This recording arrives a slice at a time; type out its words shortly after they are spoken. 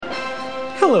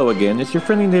Hello again, it's your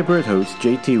friendly neighborhood host,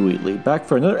 JT Wheatley, back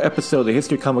for another episode of the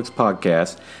History Comics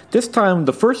Podcast, this time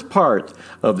the first part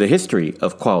of the history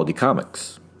of quality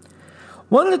comics.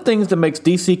 One of the things that makes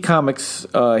DC Comics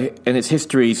and its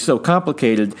history so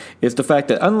complicated is the fact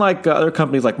that unlike other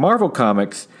companies like Marvel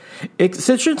Comics,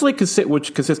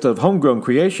 which consists of homegrown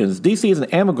creations, DC is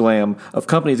an amalgam of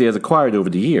companies it has acquired over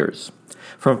the years.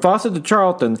 From Fawcett to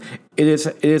Charlton, it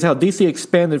is how DC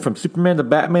expanded from Superman to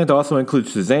Batman to also include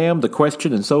Shazam, The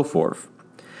Question, and so forth.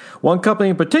 One company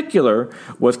in particular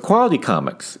was Quality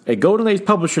Comics, a Golden Age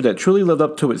publisher that truly lived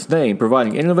up to its name,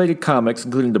 providing innovative comics,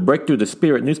 including the Breakthrough the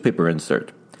Spirit newspaper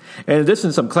insert. In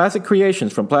addition, some classic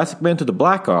creations, from Plastic Men to the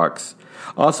Blackhawks,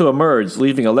 also emerged,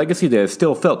 leaving a legacy that is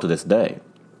still felt to this day.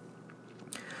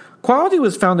 Quality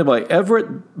was founded by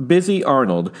Everett Busy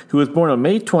Arnold, who was born on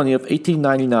May 20th,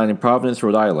 1899 in Providence,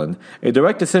 Rhode Island, a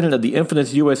direct descendant of the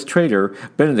infamous U.S. trader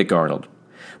Benedict Arnold.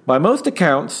 By most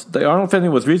accounts, the Arnold family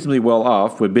was reasonably well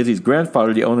off, with Busy's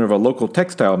grandfather the owner of a local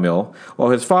textile mill,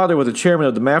 while his father was the chairman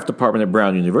of the math department at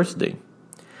Brown University.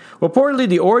 Reportedly,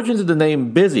 the origins of the name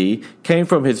Busy came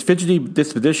from his fidgety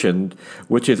disposition,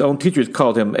 which his own teachers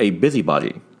called him a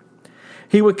busybody.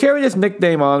 He would carry this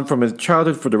nickname on from his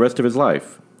childhood for the rest of his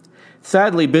life.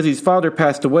 Sadly, Busy's father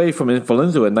passed away from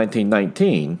influenza in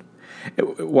 1919,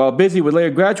 while Busy would later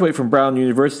graduate from Brown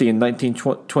University in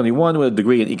 1921 with a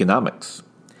degree in economics.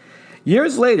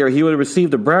 Years later, he would have received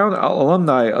the Brown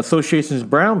Alumni Association's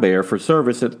Brown Bear for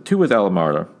service to his alma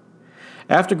mater.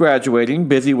 After graduating,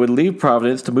 Busy would leave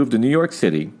Providence to move to New York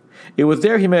City. It was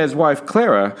there he met his wife,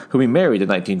 Clara, whom he married in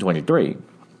 1923.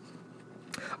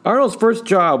 Arnold's first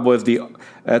job was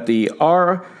at the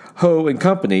R. Hoe &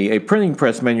 Company, a printing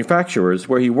press manufacturers,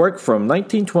 where he worked from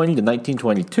 1920 to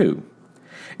 1922.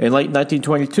 In late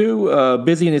 1922,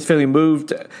 Busy and his family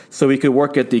moved so he could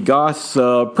work at the Goss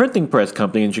Printing Press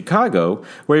Company in Chicago,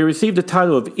 where he received the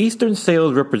title of Eastern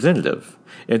Sales Representative,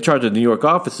 in charge of the New York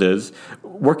offices,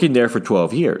 working there for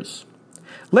 12 years.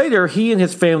 Later, he and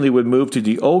his family would move to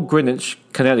the Old Greenwich,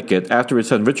 Connecticut, after his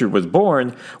son Richard was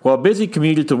born, while Busy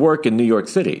commuted to work in New York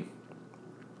City.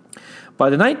 By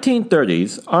the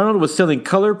 1930s, Arnold was selling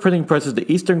color printing presses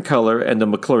to Eastern Color and the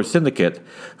McClure Syndicate,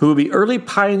 who would be early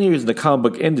pioneers in the comic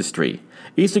book industry.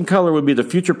 Eastern Color would be the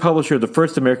future publisher of the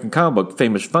first American comic book,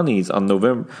 Famous Funnies, on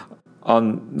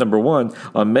number 1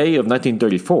 on May of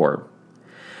 1934.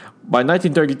 By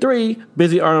 1933,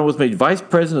 Busy Arnold was made vice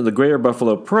president of the Greater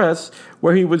Buffalo Press,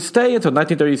 where he would stay until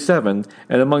 1937,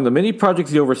 and among the many projects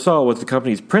he oversaw was the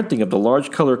company's printing of the large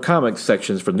color comics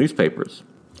sections for newspapers.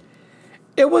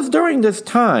 It was during this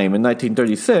time, in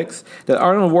 1936, that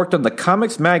Arnold worked on the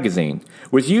Comics magazine,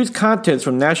 which used contents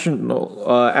from National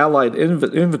Allied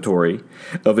inventory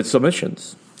of its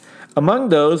submissions. Among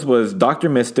those was Dr.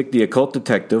 Mystic, the Occult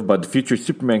Detective, by the future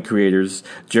Superman creators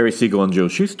Jerry Siegel and Joe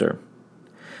Shuster.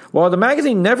 While the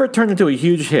magazine never turned into a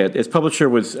huge hit, its publisher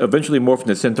was eventually morphed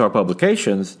into Centaur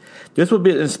Publications. This would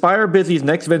inspire Busy's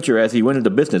next venture as he went into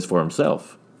business for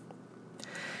himself.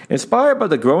 Inspired by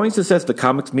the growing success of the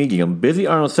comics medium, Busy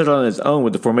Arnold set out on his own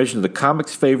with the formation of the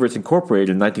Comics Favorites Incorporated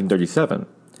in 1937.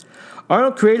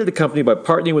 Arnold created the company by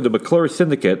partnering with the McClure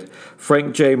Syndicate,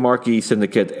 Frank J. Markey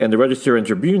Syndicate, and the Register and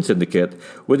Tribune Syndicate,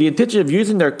 with the intention of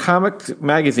using their comic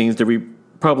magazines to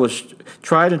republish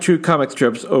tried-and-true comic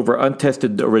strips over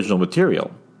untested original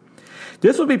material.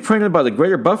 This would be printed by the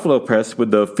Greater Buffalo Press with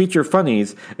the Feature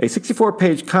Funnies, a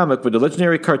 64-page comic with the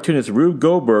legendary cartoonist Rube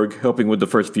Goldberg helping with the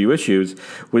first few issues,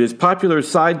 with his popular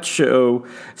sideshow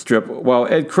strip, while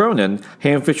Ed Cronin,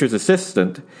 Ham Fisher's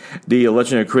assistant, the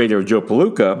legendary creator of Joe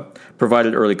Palooka,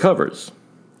 provided early covers.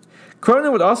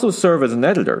 Cronin would also serve as an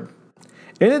editor.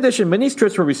 In addition, many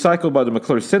strips were recycled by the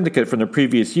McClure Syndicate from their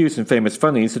previous use in Famous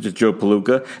Funnies such as Joe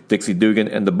Palooka, Dixie Dugan,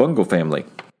 and the Bungo Family.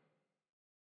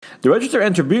 The Register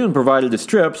and Tribune provided the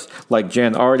strips like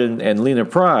Jan Arden and Lena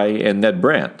Pry and Ned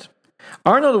Brandt.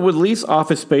 Arnold would lease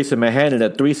office space in Manhattan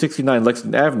at 369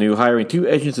 Lexington Avenue, hiring 2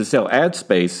 agents to sell ad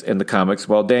space in the comics,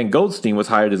 while Dan Goldstein was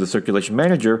hired as a circulation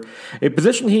manager, a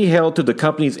position he held to the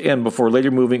company's end before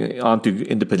later moving on to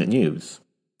independent news.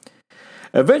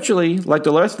 Eventually, like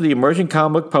the rest of the emerging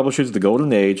comic book publishers of the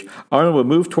Golden Age, Arnold would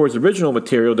move towards original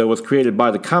material that was created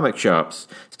by the comic shops,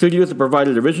 studios that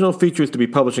provided original features to be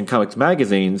published in comics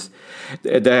magazines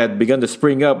that had begun to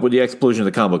spring up with the explosion of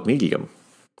the comic book medium.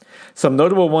 Some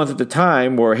notable ones at the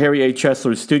time were Harry A.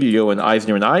 Chesler's studio and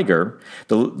Eisner and Iger,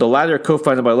 the latter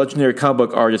co-founded by legendary comic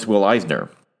book artist Will Eisner.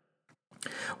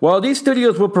 While these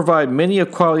studios would provide many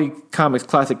of Quality Comics'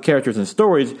 classic characters and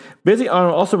stories, Busy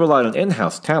Arnold also relied on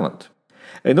in-house talent.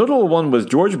 A notable one was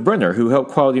George Brenner, who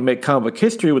helped Quality make comic book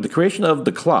history with the creation of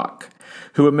The Clock,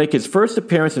 who would make his first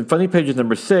appearance in Funny Pages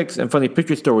number 6 and Funny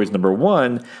Picture Stories number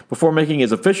 1 before making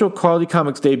his official Quality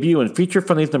Comics debut in Feature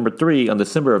Funnies number 3 on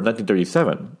December of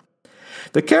 1937.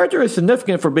 The character is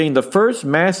significant for being the first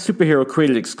masked superhero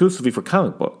created exclusively for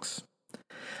comic books.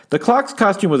 The Clock's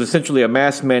costume was essentially a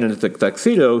masked man in a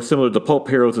tuxedo, similar to pulp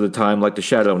heroes of the time like the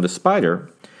Shadow and the Spider,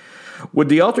 with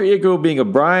the alter ego being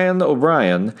O'Brien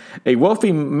O'Brien, a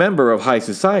wealthy member of high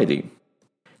society.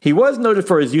 He was noted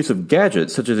for his use of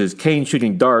gadgets, such as his cane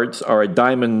shooting darts or a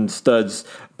diamond studs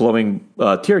blowing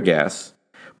tear gas.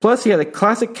 Plus, he had a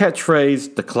classic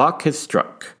catchphrase, "The clock has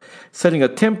struck," setting a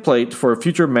template for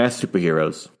future masked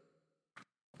superheroes.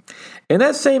 In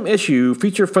that same issue,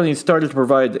 Feature Funnies started to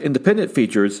provide independent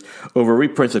features over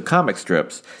reprints of comic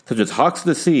strips, such as Hawks of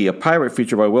the Sea, a pirate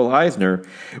feature by Will Eisner,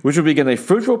 which would begin a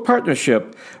fruitful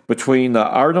partnership between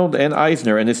Arnold and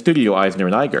Eisner and his studio Eisner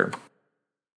and Iger.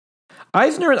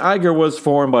 Eisner and Iger was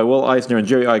formed by Will Eisner and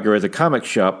Jerry Iger as a comic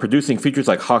shop, producing features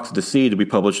like Hawks of the Sea to be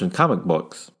published in comic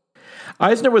books.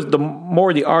 Eisner was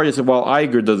more the artist, while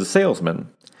Iger the salesman.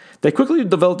 They quickly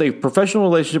developed a professional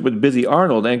relationship with Busy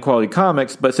Arnold and Quality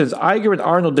Comics, but since Iger and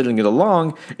Arnold didn't get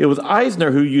along, it was Eisner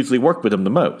who usually worked with him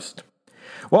the most.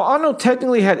 While Arnold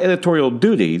technically had editorial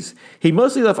duties, he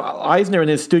mostly left Eisner in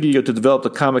his studio to develop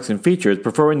the comics and features,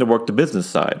 preferring to work the business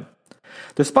side.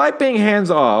 Despite being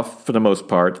hands-off, for the most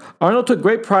part, Arnold took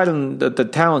great pride in the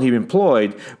talent he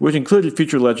employed, which included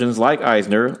future legends like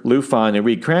Eisner, Lou Fine, and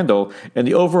Reed Crandall, and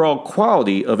the overall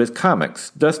quality of his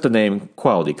comics, thus the name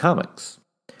Quality Comics.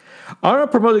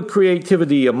 Arnold promoted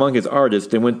creativity among his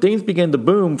artists, and when things began to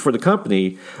boom for the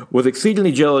company, was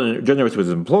exceedingly generous with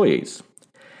his employees.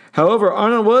 However,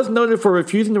 Arnold was noted for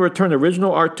refusing to return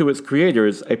original art to its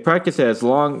creators, a practice that has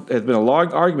been a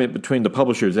long argument between the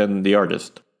publishers and the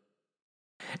artist.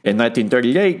 In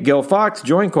 1938, Gil Fox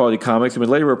joined Quality Comics and would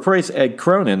later replace Ed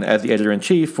Cronin as the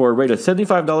editor-in-chief for a rate of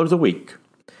 $75 a week.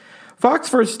 Fox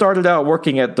first started out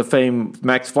working at the famed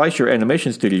Max Fleischer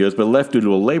Animation Studios, but left due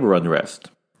to a labor unrest.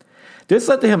 This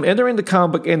led to him entering the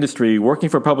comic book industry, working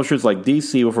for publishers like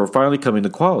DC before finally coming to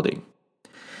Quality.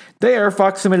 There,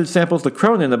 Fox submitted samples to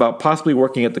Cronin about possibly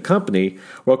working at the company,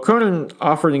 while Cronin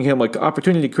offering him an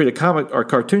opportunity to create a comic or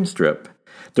cartoon strip.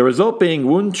 The result being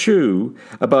Woon Chu,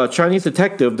 about a Chinese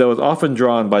detective that was often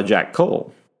drawn by Jack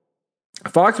Cole.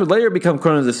 Fox would later become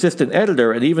Cronin's assistant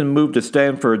editor and even moved to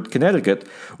Stamford, Connecticut,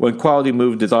 when Quality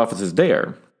moved his offices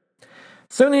there.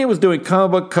 Soon he was doing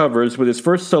comic book covers, with his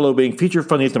first solo being Feature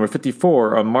Funnies number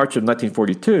 54 on March of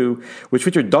 1942, which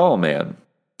featured Doll Man.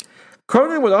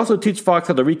 Cronin would also teach Fox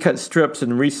how to recut strips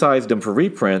and resize them for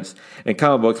reprints in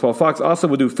comic books, while Fox also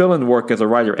would do fill-in work as a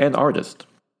writer and artist.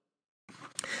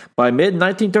 By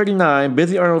mid-1939,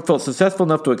 Busy Arnold felt successful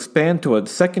enough to expand to a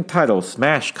second title,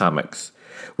 Smash Comics,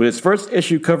 with its first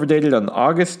issue cover dated on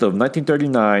August of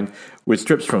 1939, with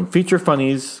strips from Feature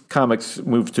Funnies comics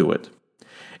moved to it.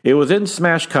 It was in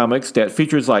Smash Comics that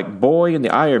features like Boy and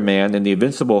the Iron Man and the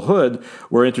Invincible Hood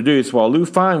were introduced, while Lou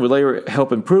Fine would later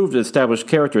help improve the established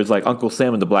characters like Uncle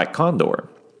Sam and the Black Condor.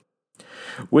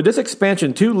 With this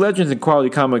expansion, two legends in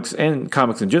Quality Comics and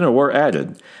comics in general were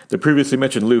added, the previously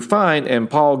mentioned Lou Fine and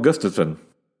Paul Gustafson.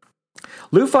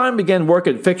 Lou Fine began work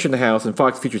at Fiction House and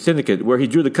Fox Feature Syndicate, where he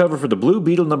drew the cover for the Blue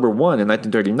Beetle number 1 in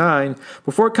 1939,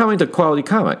 before coming to Quality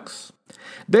Comics.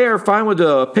 There, Fine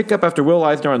would pick up after Will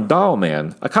Eisner on Doll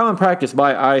Man, a common practice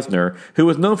by Eisner, who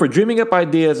was known for dreaming up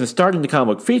ideas and starting the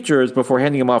comic features before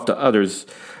handing them off to others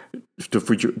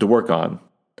to work on.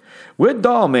 With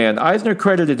Doll Man, Eisner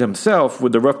credited himself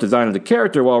with the rough design of the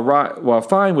character, while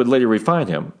Fine would later refine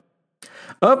him.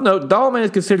 Of note, Doll Man is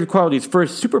considered Quality's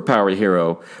first superpowered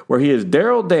hero, where he is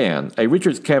Daryl Dan, a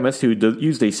Richards chemist who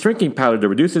used a shrinking powder to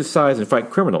reduce his size and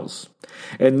fight criminals,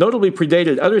 and notably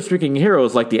predated other shrinking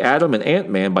heroes like the Atom and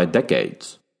Ant-Man by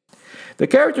decades. The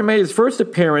character made his first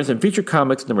appearance in Feature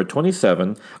Comics number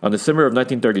 27 on December of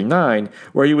 1939,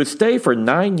 where he would stay for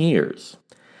 9 years.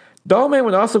 Doll Man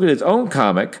would also get his own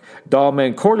comic, Doll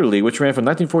Man Quarterly, which ran from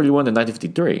 1941 to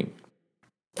 1953.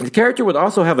 The character would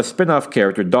also have a spin-off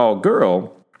character, Doll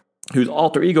Girl, whose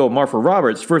alter ego, Martha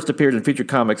Roberts, first appeared in Feature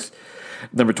Comics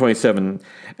number 27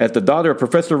 as the daughter of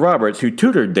Professor Roberts, who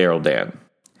tutored Daryl Dan.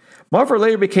 Martha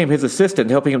later became his assistant,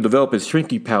 helping him develop his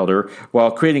shrinking powder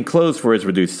while creating clothes for his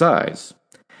reduced size.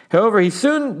 However, she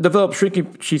soon developed shrinking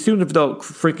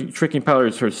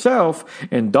powders herself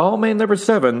in Doll Man number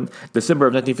 7, December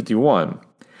of 1951.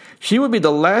 She would be the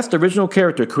last original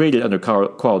character created under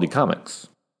Quality Comics.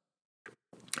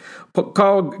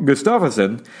 Carl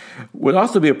Gustafsson would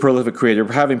also be a prolific creator,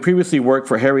 having previously worked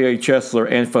for Harry A. Chesler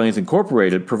and Funnies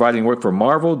Incorporated, providing work for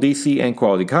Marvel, DC, and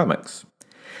Quality Comics.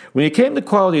 When he came to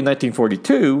Quality in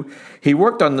 1942, he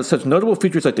worked on such notable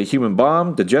features like the Human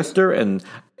Bomb, the Jester, and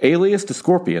Alias the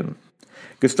Scorpion.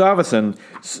 Gustafsson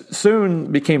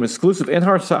soon became exclusive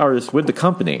in-house artist with the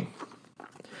company.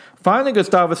 Finding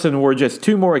Gustafsson were just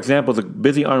two more examples of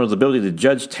Busy Arnold's ability to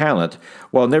judge talent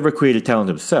while never created talent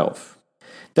himself.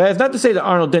 That is not to say that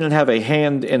Arnold didn't have a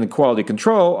hand in quality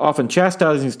control, often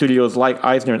chastising studios like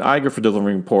Eisner and Iger for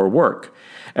delivering poor work,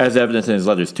 as evidenced in his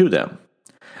letters to them.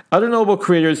 Other notable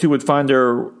creators who would find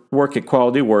their work at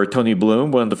quality were Tony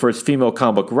Bloom, one of the first female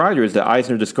comic book writers that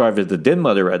Eisner described as the den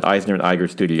mother at Eisner and Iger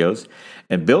Studios,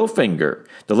 and Bill Finger,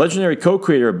 the legendary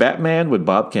co-creator of Batman with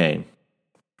Bob Kane.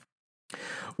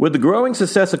 With the growing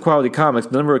success of Quality Comics,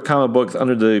 the number of comic books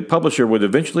under the publisher would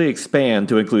eventually expand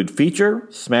to include Feature,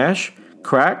 Smash,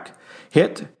 Crack,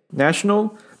 Hit,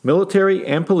 National, Military,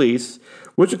 and Police,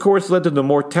 which of course led to the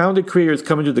more talented creators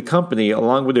coming to the company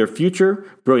along with their future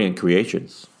brilliant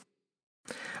creations.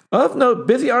 Of note,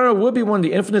 Busy Arnold would be one of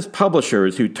the infamous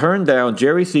publishers who turned down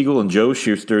Jerry Siegel and Joe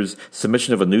Shuster's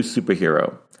submission of a new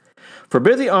superhero. For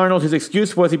Busy Arnold, his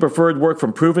excuse was he preferred work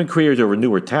from proven creators over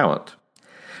newer talent.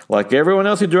 Like everyone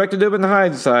else who directed him in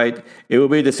hindsight, it would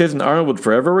be a decision Arnold would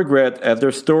forever regret, as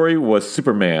their story was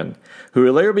Superman, who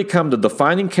would later become the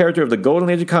defining character of the golden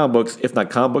age of comic books, if not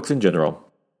comic books in general.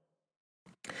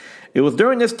 It was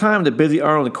during this time that Busy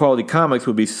Arnold and Quality Comics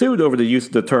would be sued over the use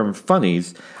of the term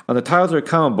funnies on the titles of their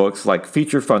comic books like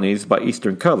Feature Funnies by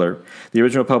Eastern Color, the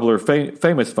original publisher of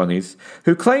Famous Funnies,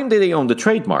 who claimed that they owned the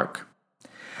trademark.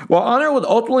 While honor would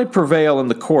ultimately prevail in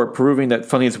the court, proving that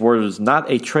Funnies was not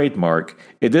a trademark,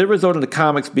 it did result in the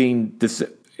comics being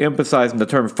emphasizing the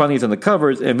term funnies on the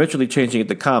covers and eventually changing it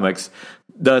to comics.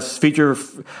 Thus, Feature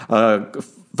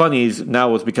Funnies now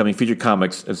was becoming Feature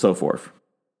Comics and so forth.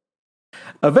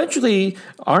 Eventually,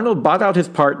 Arnold bought out his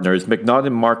partners, McNaught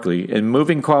and Markley, in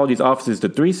moving Quality's offices to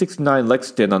 369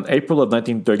 Lexington on April of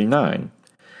 1939.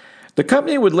 The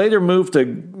company would later move to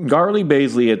Garley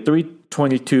Baisley at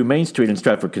 322 Main Street in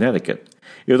Stratford, Connecticut.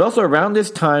 It was also around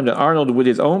this time that Arnold, with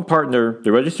his own partner,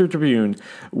 the Register Tribune,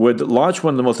 would launch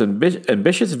one of the most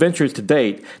ambitious ventures to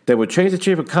date that would change the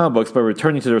shape of comic books by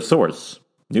returning to their source,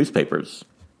 newspapers.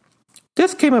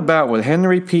 This came about when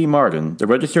Henry P. Martin, the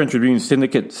Register and Tribune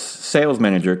Syndicate's sales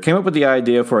manager, came up with the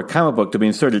idea for a comic book to be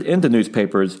inserted into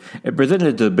newspapers and presented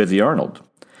it to Busy Arnold.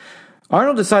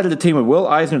 Arnold decided to team with Will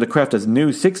Eisner to craft a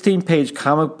new 16-page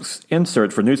comics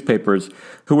insert for newspapers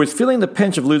who was feeling the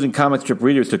pinch of losing comic strip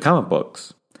readers to comic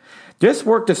books. This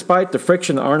worked despite the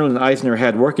friction Arnold and Eisner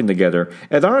had working together,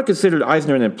 as Arnold considered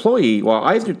Eisner an employee, while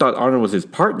Eisner thought Arnold was his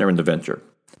partner in the venture.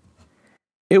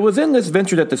 It was in this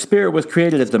venture that The Spirit was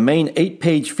created as the main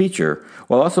 8-page feature,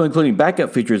 while also including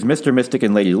backup features Mr. Mystic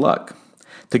and Lady Luck.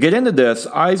 To get into this,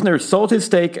 Eisner sold his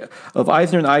stake of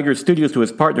Eisner and Iger Studios to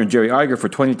his partner Jerry Iger for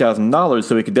 $20,000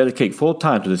 so he could dedicate full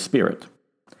time to The Spirit.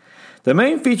 The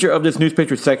main feature of this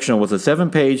newspaper section was a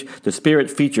 7-page The Spirit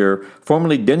feature,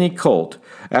 formerly Denny Colt,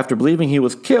 after believing he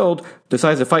was killed,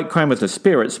 decides to fight crime as The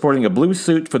Spirit, sporting a blue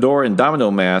suit, fedora, and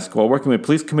domino mask while working with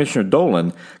Police Commissioner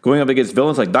Dolan, going up against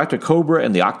villains like Dr. Cobra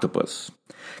and the Octopus.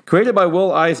 Created by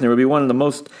Will Eisner, would be one of the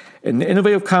most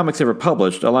innovative comics ever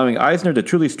published, allowing Eisner to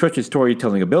truly stretch his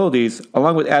storytelling abilities,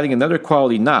 along with adding another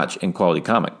quality notch in Quality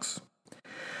Comics.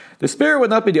 The Spirit would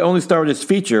not be the only star of this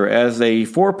feature, as a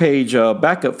 4-page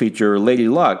backup feature, Lady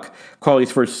Luck,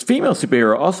 Quality's first female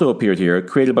superhero, also appeared here,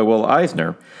 created by Will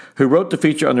Eisner, who wrote the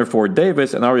feature under Ford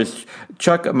Davis and artist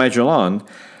Chuck Magellan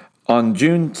on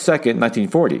June 2,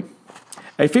 1940.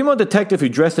 A female detective who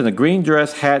dressed in a green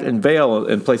dress, hat, and veil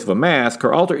in place of a mask,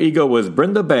 her alter ego was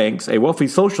Brenda Banks, a wealthy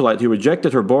socialite who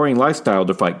rejected her boring lifestyle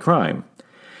to fight crime.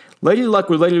 Lady Luck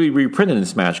would later be reprinted in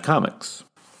Smash Comics.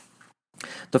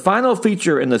 The final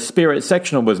feature in the Spirit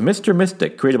sectional was Mr.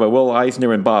 Mystic, created by Will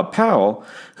Eisner and Bob Powell,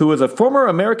 who was a former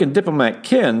American diplomat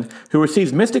kin who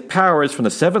receives mystic powers from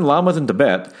the 7 lamas in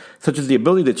Tibet, such as the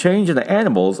ability to change into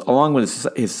animals along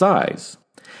with his size.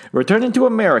 Returning to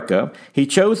America, he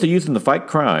chose to use them to fight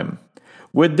crime.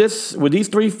 With these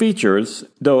 3 features,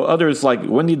 though others like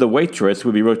Wendy the Waitress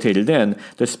would be rotated in,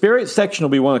 the Spirit section will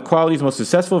be one of Quality's most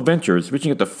successful ventures,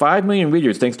 reaching up to 5 million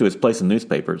readers thanks to its place in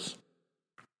newspapers.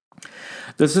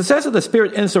 The success of the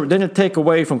Spirit insert didn't take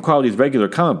away from Quality's regular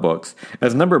comic books,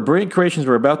 as a number of brilliant creations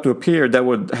were about to appear that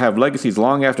would have legacies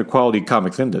long after Quality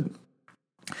Comics ended.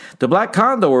 The Black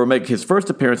Condor will make his first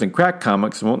appearance in Crack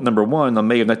Comics #1 on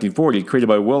May of 1940, created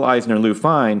by Will Eisner and Lou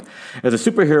Fine, as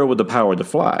a superhero with the power to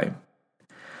fly.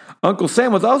 Uncle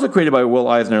Sam was also created by Will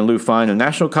Eisner and Lou Fine in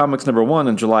National Comics #1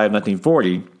 in July of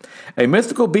 1940, a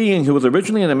mystical being who was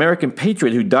originally an American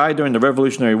patriot who died during the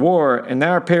Revolutionary War and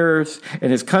now appears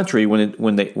in his country when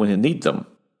it needs him.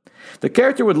 The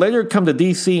character would later come to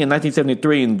DC in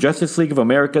 1973 in Justice League of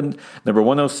America number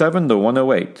 107 to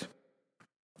 108.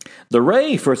 The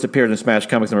Ray first appeared in Smash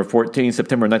Comics number 14,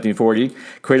 September 1940,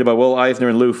 created by Will Eisner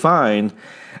and Lou Fine,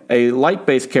 a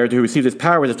light-based character who received his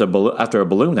powers after a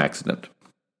balloon accident.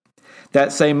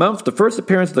 That same month, the first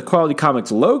appearance of the Quality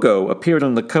Comics logo appeared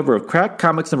on the cover of Crack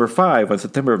Comics number 5 on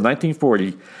September of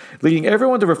 1940, leading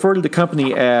everyone to refer to the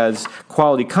company as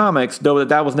Quality Comics, though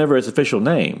that was never its official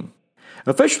name.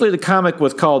 Officially, the comic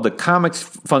was called the Comics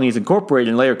Funnies Incorporated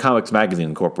and later Comics Magazine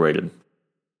Incorporated.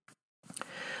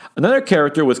 Another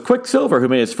character was Quicksilver, who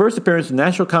made his first appearance in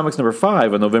National Comics number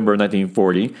 5 in November of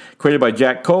 1940, created by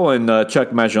Jack Cole and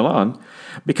Chuck Magellan,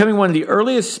 becoming one of the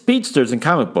earliest speedsters in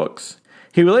comic books.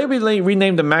 He would later be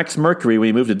renamed to Max Mercury when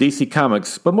he moved to DC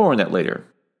Comics, but more on that later.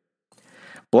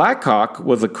 Blackhawk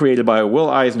was created by Will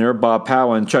Eisner, Bob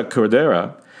Powell, and Chuck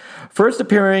Cordera, first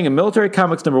appearing in Military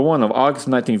Comics number 1 of August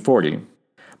 1940.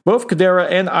 Both Cordera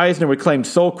and Eisner would claim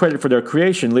sole credit for their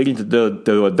creation, leading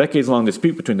to a decades-long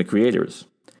dispute between the creators.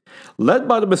 Led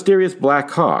by the mysterious Black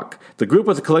Hawk, the group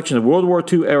was a collection of World War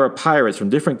II-era pirates from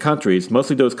different countries,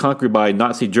 mostly those conquered by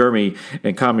Nazi Germany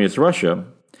and Communist Russia.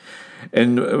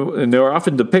 And they were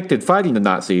often depicted fighting the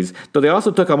Nazis, though they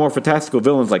also took on more fantastical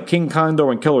villains like King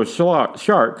Condor and Killer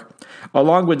Shark,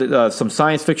 along with some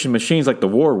science fiction machines like the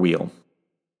War Wheel.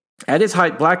 At its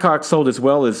height, Blackhawk sold as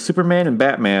well as Superman and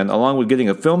Batman, along with getting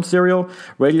a film serial,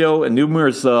 radio, and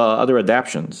numerous other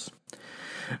adaptations.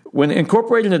 When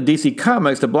incorporated into DC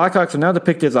Comics, the Blackhawks are now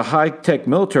depicted as a high-tech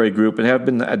military group and have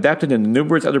been adapted into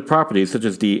numerous other properties, such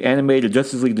as the animated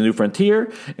Justice League The New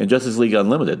Frontier and Justice League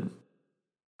Unlimited.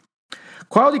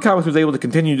 Quality Comics was able to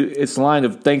continue its line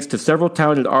of thanks to several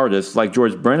talented artists like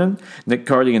George Brennan, Nick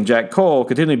Cardy, and Jack Cole,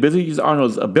 continually busy using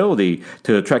Arnold's ability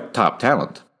to attract top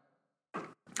talent.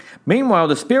 Meanwhile,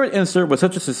 the Spirit insert was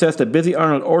such a success that Busy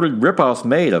Arnold ordered ripoffs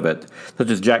made of it, such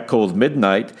as Jack Cole's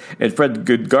Midnight and Fred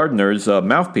Gardner's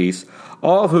Mouthpiece,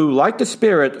 all of who, like the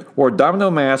Spirit, wore domino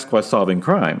masks while solving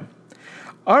crime.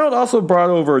 Arnold also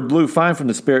brought over Lou Fine from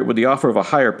the Spirit with the offer of a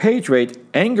higher page rate,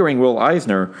 angering Will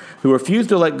Eisner, who refused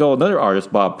to let go of another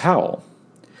artist, Bob Powell.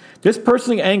 This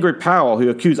personally angered Powell, who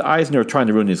accused Eisner of trying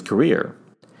to ruin his career.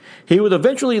 He would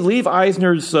eventually leave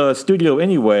Eisner's studio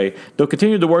anyway, though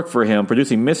continued to work for him,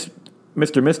 producing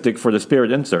Mr. Mystic for the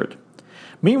Spirit insert.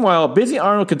 Meanwhile, Busy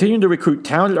Arnold continued to recruit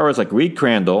talented artists like Reed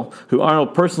Crandall, who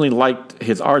Arnold personally liked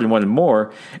his art and wanted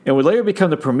more, and would later become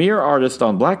the premier artist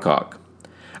on Blackhawk.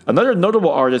 Another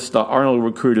notable artist Arnold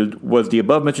recruited was the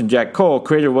above-mentioned Jack Cole,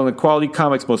 creator of one of the Quality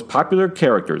Comics' most popular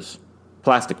characters,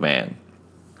 Plastic Man.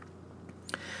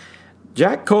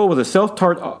 Jack Cole was a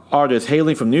self-taught artist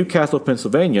hailing from Newcastle,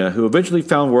 Pennsylvania, who eventually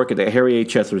found work at the Harry A.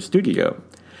 Chesler studio.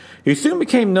 He soon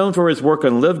became known for his work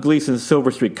on Liv Gleason's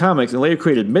Silver Streak Comics and later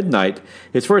created Midnight,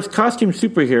 his first costume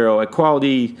superhero at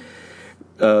Quality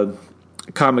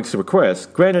Comics'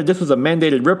 request. Granted, this was a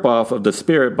mandated ripoff of The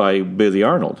Spirit by Busy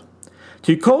Arnold.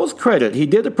 To Cole's credit, he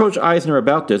did approach Eisner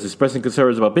about this, expressing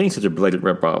concerns about being such a blatant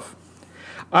ripoff.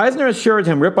 Eisner assured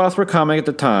him ripoffs were common at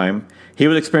the time. He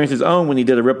would experience his own when he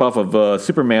did a ripoff of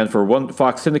Superman for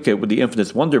Fox Syndicate with the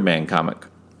infamous Wonder Man comic.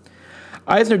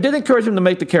 Eisner did encourage him to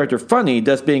make the character funny,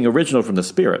 thus being original from the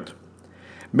Spirit.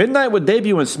 Midnight would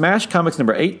debut in Smash Comics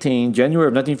number 18, January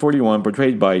of 1941,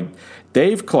 portrayed by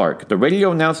Dave Clark, the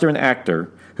radio announcer and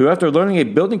actor, who after learning a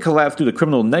building collapsed due to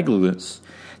criminal negligence,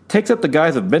 takes up the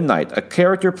guise of Midnight, a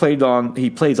character he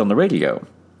plays on the radio.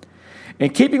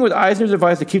 In keeping with Eisner's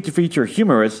advice to keep the feature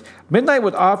humorous, Midnight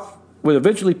would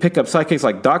eventually pick up sidekicks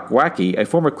like Doc Wacky, a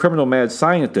former criminal mad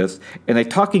scientist, and a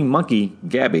talking monkey,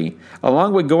 Gabby,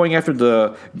 along with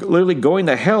literally going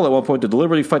to hell at one point to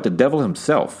deliberately fight the devil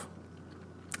himself.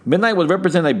 Midnight would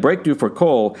represent a breakthrough for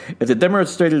Cole as it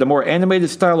demonstrated a more animated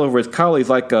style over his colleagues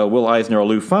like Will Eisner or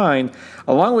Lou Fine,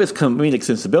 along with his comedic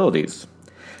sensibilities.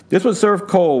 This would serve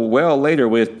Cole well later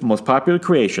with his most popular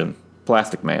creation,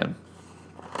 Plastic Man.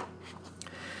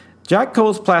 Jack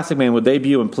Cole's Plastic Man would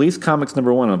debut in Police Comics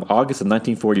number 1 of August of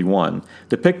 1941,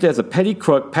 depicted as a petty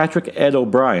crook Patrick Ed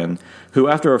O'Brien, who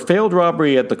after a failed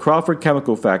robbery at the Crawford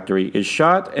Chemical Factory is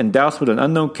shot and doused with an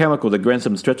unknown chemical that grants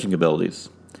him stretching abilities.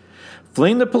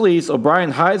 Fleeing the police,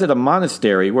 O'Brien hides at a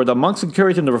monastery where the monks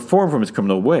encourage him to reform from his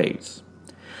criminal ways.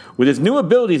 With his new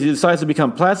abilities, he decides to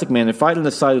become Plastic Man and fight on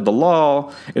the side of the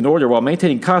law and order while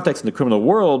maintaining contacts in the criminal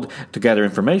world to gather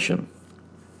information.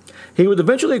 He would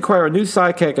eventually acquire a new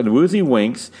sidekick in Woozy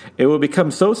Winks and would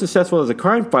become so successful as a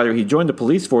crime fighter he joined the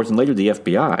police force and later the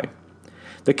FBI.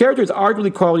 The character is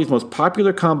arguably Quality's most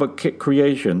popular comic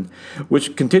creation,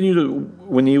 which continued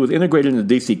when he was integrated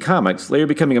into DC Comics, later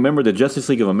becoming a member of the Justice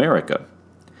League of America.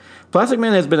 Plastic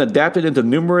Man has been adapted into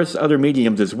numerous other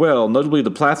mediums as well, notably the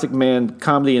Plastic Man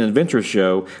Comedy and Adventure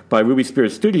Show by Ruby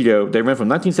Spears Studio. They ran from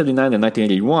 1979 to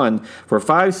 1981 for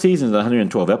 5 seasons and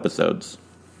 112 episodes.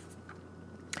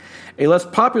 A less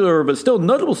popular but still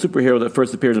notable superhero that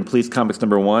first appeared in Police Comics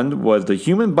 #1 was the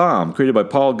Human Bomb, created by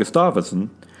Paul Gustafsson.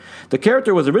 The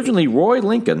character was originally Roy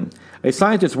Lincoln, a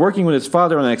scientist working with his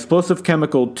father on an explosive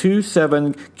chemical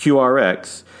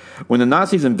 27QRX, when the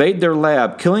Nazis invade their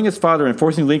lab, killing his father and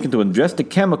forcing Lincoln to ingest the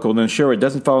chemical to ensure it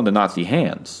doesn't fall into Nazi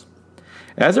hands.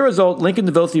 As a result, Lincoln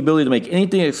develops the ability to make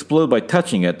anything explode by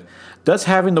touching it, thus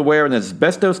having to wear an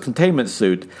asbestos containment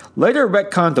suit, later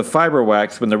retconned to fiber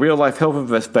wax when the real-life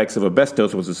health effects of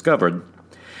asbestos was discovered,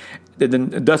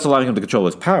 thus allowing him to control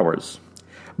his powers.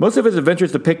 Most of his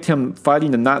adventures depict him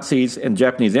fighting the Nazis and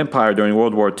Japanese Empire during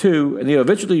World War II, and he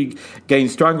eventually gained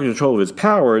stronger control of his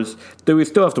powers, though he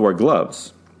still have to wear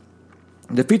gloves.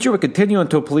 The feature would continue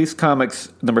until Police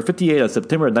Comics #58 on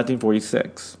September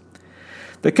 1946.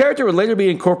 The character would later be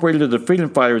incorporated into the Freedom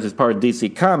Fighters as part of DC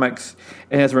Comics,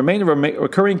 and has remained a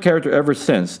recurring character ever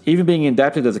since, even being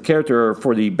adapted as a character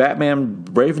for the Batman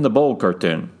Brave and the Bold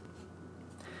cartoon.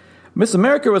 Miss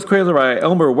America was created by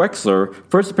Elmer Wexler,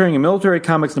 first appearing in Military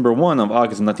Comics #1 of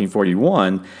August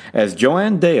 1941 as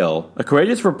Joanne Dale, a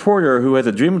courageous reporter who has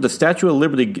a dream of the Statue of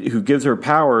Liberty who gives her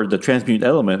power to transmute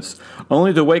elements,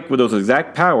 only to wake with those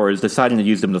exact powers, deciding to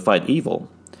use them to fight evil.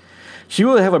 She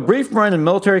will have a brief run in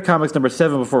Military Comics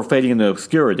 #7 before fading into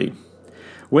obscurity.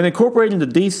 When incorporated into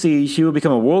DC, she will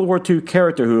become a World War II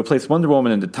character who replaced Wonder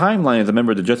Woman in the timeline as a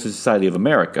member of the Justice Society of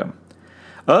America.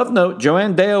 Of note,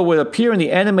 Joanne Dale would appear in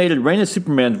the animated Reign of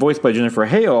Superman voiced by Jennifer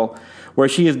Hale, where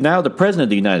she is now the President of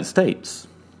the United States.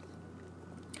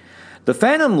 The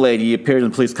Phantom Lady appeared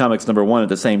in Police Comics #1 at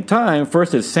the same time,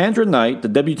 first as Sandra Knight, the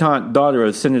debutante daughter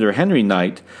of Senator Henry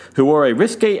Knight, who wore a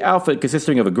risque outfit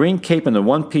consisting of a green cape and a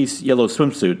one-piece yellow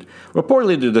swimsuit,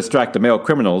 reportedly to distract the male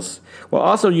criminals, while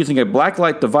also using a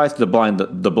blacklight device to blind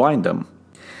them.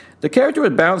 The character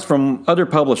would bounce from other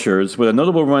publishers, with a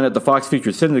notable run at the Fox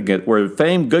Feature Syndicate, where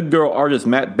famed Good Girl artist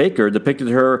Matt Baker depicted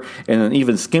her in an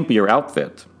even skimpier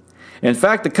outfit. In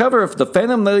fact, the cover of The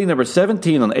Phantom Lady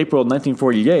 #17 on April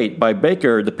 1948 by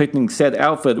Baker depicting said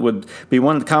outfit would be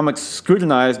one of the comics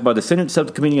scrutinized by the Senate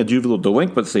Subcommittee on Juvenile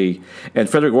Delinquency and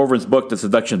Frederick Warren's book The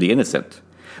Seduction of the Innocent,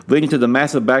 leading to the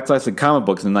massive backlash in comic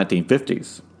books in the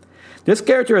 1950s. This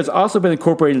character has also been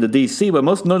incorporated into DC, but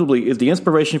most notably is the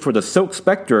inspiration for the Silk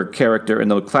Spectre character in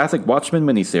the classic Watchmen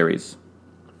miniseries.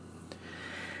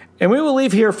 And we will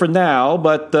leave here for now,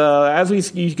 but as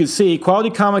you can see,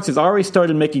 Quality Comics has already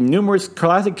started making numerous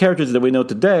classic characters that we know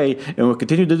today, and will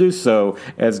continue to do so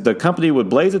as the company would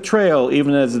blaze a trail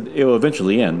even as it will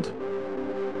eventually end.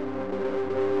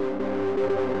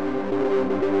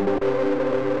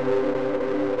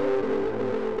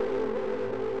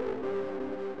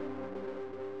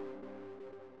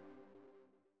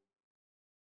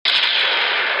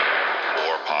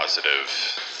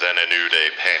 Than a New Day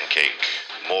pancake.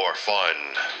 More fun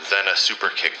than a super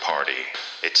kick party.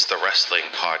 It's the wrestling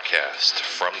podcast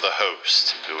from the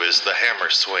host, who is the hammer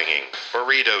swinging,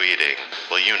 burrito eating,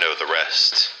 well, you know the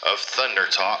rest, of Thunder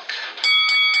Talk.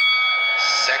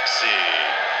 Sexy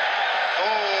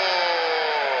Thor.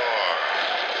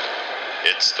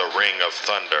 It's the Ring of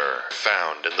Thunder,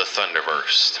 found in the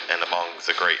Thunderverse and among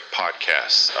the great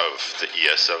podcasts of the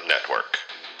ESO network.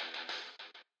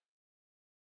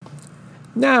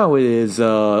 Now it is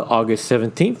August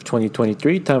 17th,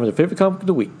 2023, time for the favorite comic of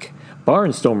the week.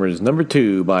 Barnstormers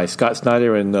 #2 by Scott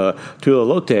Snyder and Tula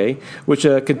Lotay, which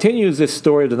continues this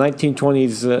story of the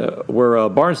 1920s where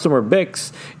Barnstormer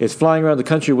Bix is flying around the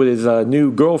country with his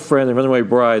new girlfriend and runaway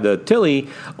bride, Tilly,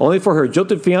 only for her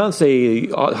jilted fiance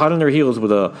hot on her heels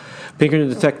with a Pinkerton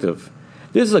detective.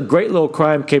 This is a great little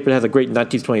crime caper that has a great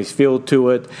 1920s feel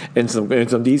to it, and some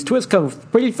these twists come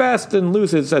pretty fast and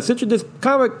loose. It's essentially this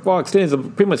comic box is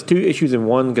pretty much 2 issues in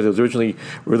one because it was originally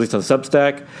released on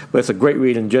Substack, but it's a great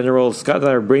read in general. Scott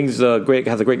Snyder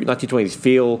has a great 1920s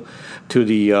feel to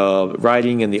the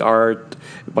writing, and the art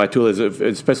by Tula is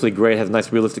especially great. It has a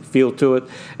nice realistic feel to it,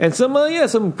 and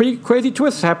some pretty crazy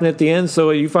twists happen at the end. So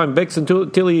you find Bix and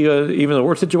Tilly even in a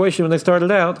worse situation when they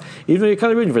started out, even though you're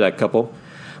kind of rooting for that couple.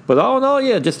 But all in all,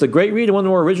 just a great read, one of the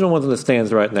more original ones in the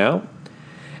stands right now.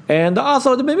 And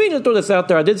also, maybe to throw this out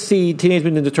there, I did see Teenage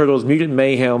Mutant Ninja Turtles Mutant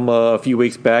Mayhem a few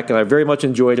weeks back, and I very much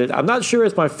enjoyed it. I'm not sure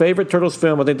it's my favorite Turtles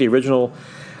film. I think the original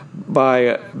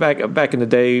back in the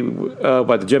day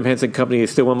by the Jim Henson Company.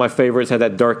 It's still one of my favorites. Had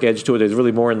that dark edge to it. It's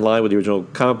really more in line with the original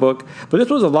comic book. But this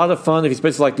was a lot of fun. If you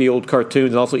especially like the old cartoons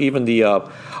and also even the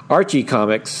Archie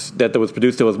comics that was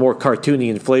produced, that was more cartoony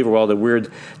in flavor with all the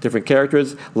weird different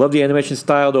characters. Love the animation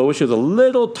style, though. I wish it was a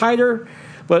little tighter.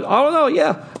 But I don't know.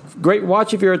 Yeah, great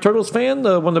watch if you're a Turtles fan.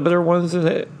 One of the better ones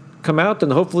that come out,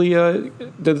 and hopefully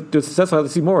the success. I'll have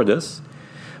to see more of this.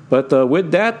 But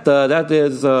with that, that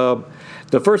is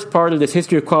the first part of this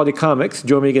History of Quality Comics.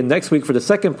 Join me again next week for the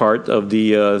second part of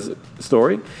the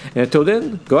story. And until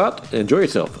then, go out and enjoy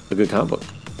yourself. A good comic book.